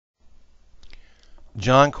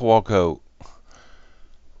John Kowalko,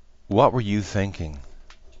 what were you thinking?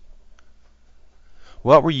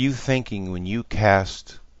 What were you thinking when you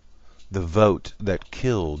cast the vote that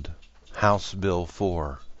killed House Bill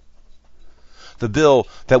 4? The bill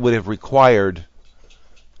that would have required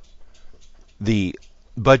the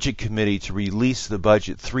Budget Committee to release the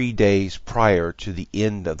budget 3 days prior to the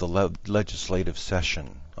end of the legislative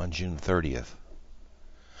session on June 30th.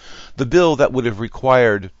 The bill that would have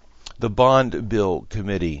required the Bond Bill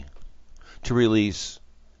Committee to release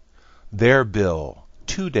their bill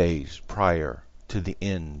 2 days prior to the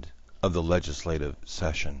end of the legislative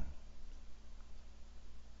session.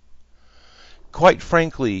 Quite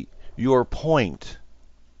frankly, your point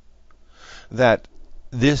that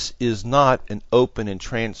this is not an open and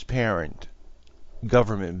transparent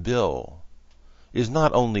government bill is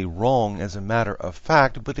not only wrong as a matter of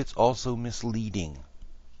fact, but it's also misleading.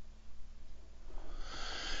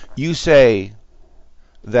 You say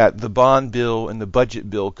that the bond bill and the budget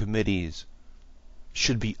bill committees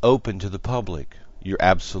should be open to the public. You're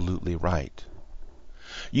absolutely right.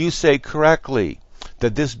 You say correctly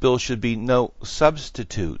that this bill should be no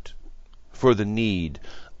substitute for the need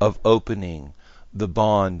of opening the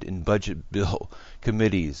bond and budget bill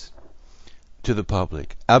committees to the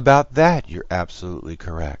public. About that, you're absolutely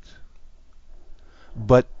correct.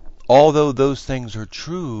 But although those things are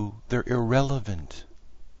true, they're irrelevant.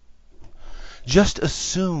 Just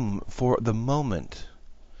assume for the moment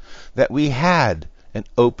that we had an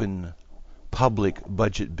open public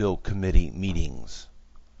budget bill committee meetings.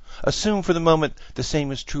 Assume for the moment the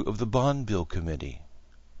same is true of the bond bill committee.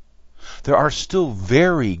 There are still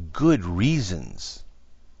very good reasons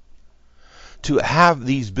to have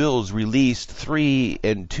these bills released 3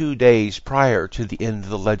 and 2 days prior to the end of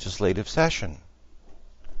the legislative session.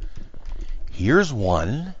 Here's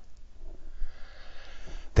one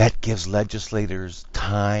that gives legislators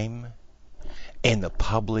time and the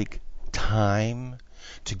public time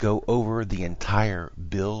to go over the entire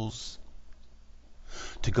bills,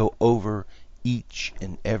 to go over each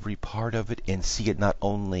and every part of it and see it not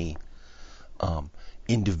only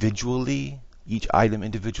individually, each item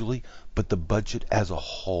individually, but the budget as a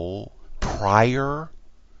whole prior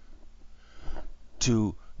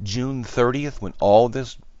to June 30th when all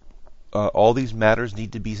these matters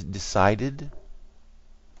need to be decided.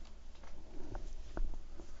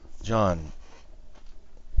 John,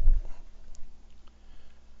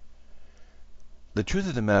 the truth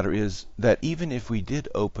of the matter is that even if we did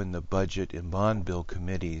open the budget and bond bill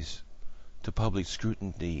committees to public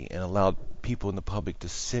scrutiny and allowed people in the public to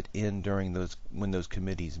sit in during when those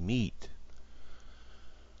committees meet,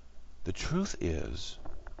 the truth is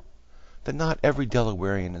that not every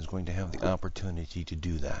Delawarean is going to have the opportunity to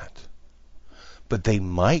do that. But they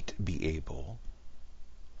might be able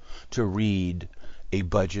to read a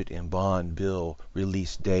budget and bond bill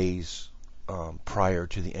released days prior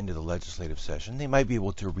to the end of the legislative session. They might be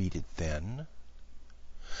able to read it then.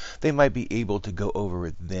 They might be able to go over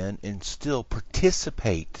it then and still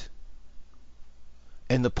participate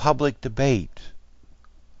in the public debate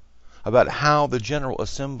about how the General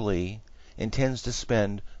Assembly intends to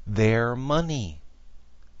spend their money.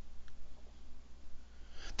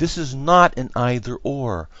 This is not an either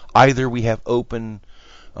or. Either we have open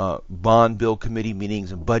bond bill committee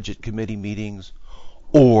meetings and budget committee meetings,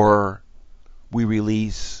 or we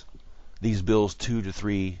release these bills 2 to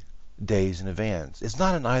 3 days in advance. It's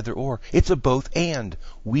not an either or. It's a both and.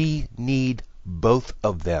 We need both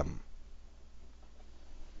of them.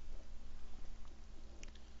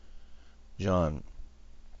 John,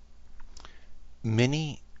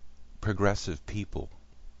 many progressive people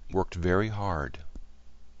worked very hard.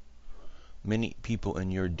 Many people in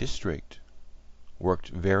your district worked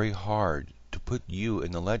very hard to put you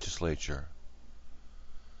in the legislature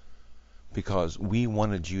because we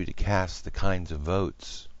wanted you to cast the kinds of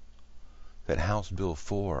votes that House Bill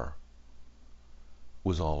 4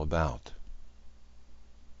 was all about.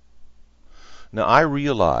 Now, I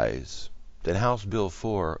realize that House Bill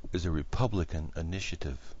 4 is a Republican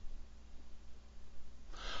initiative.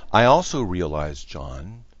 I also realize,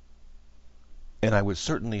 John, and I would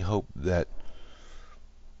certainly hope that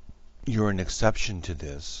you're an exception to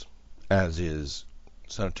this, as is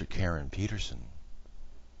Senator Karen Peterson,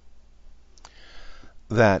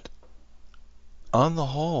 that on the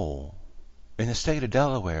whole, in the state of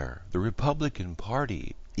Delaware, the Republican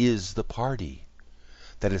Party is the party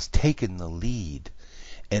that has taken the lead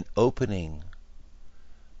in opening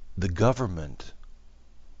the government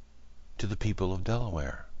to the people of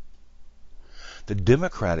Delaware. The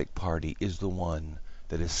Democratic Party is the one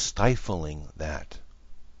that is stifling that.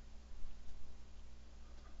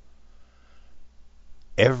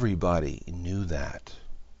 Everybody knew that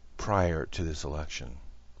prior to this election,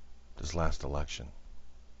 this last election.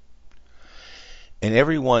 And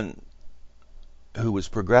everyone who was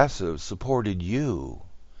progressive supported you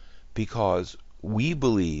because we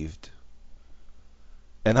believed,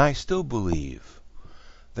 and I still believe,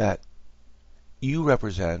 that you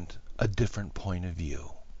represent a different point of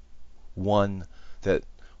view. One that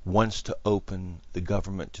wants to open the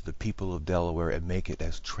government to the people of Delaware and make it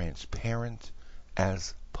as transparent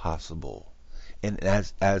as possible, in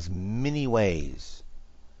as many ways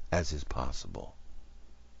as is possible.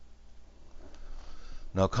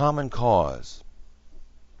 Now, Common Cause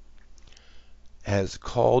has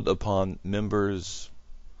called upon members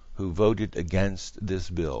who voted against this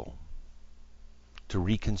bill to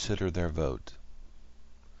reconsider their vote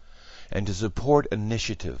and to support an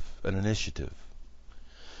initiative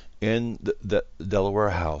in the Delaware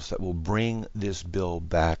House that will bring this bill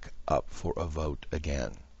back up for a vote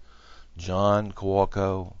again. John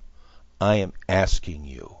Kowalko, I am asking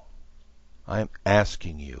you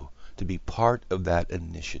to be part of that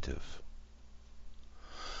initiative,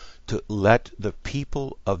 to let the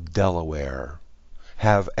people of Delaware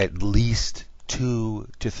have at least 2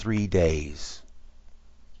 to 3 days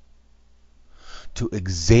to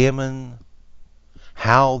examine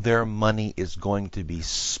how their money is going to be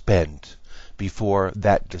spent before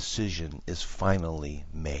that decision is finally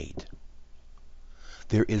made.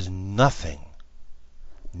 There is nothing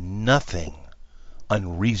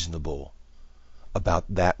unreasonable about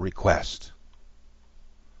that request.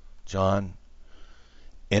 John,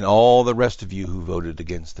 and all the rest of you who voted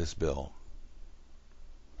against this bill,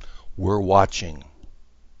 we're watching.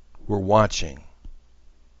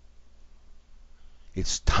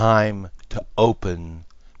 It's time to open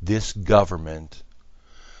this government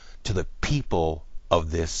to the people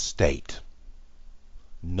of this state.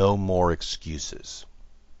 No more excuses.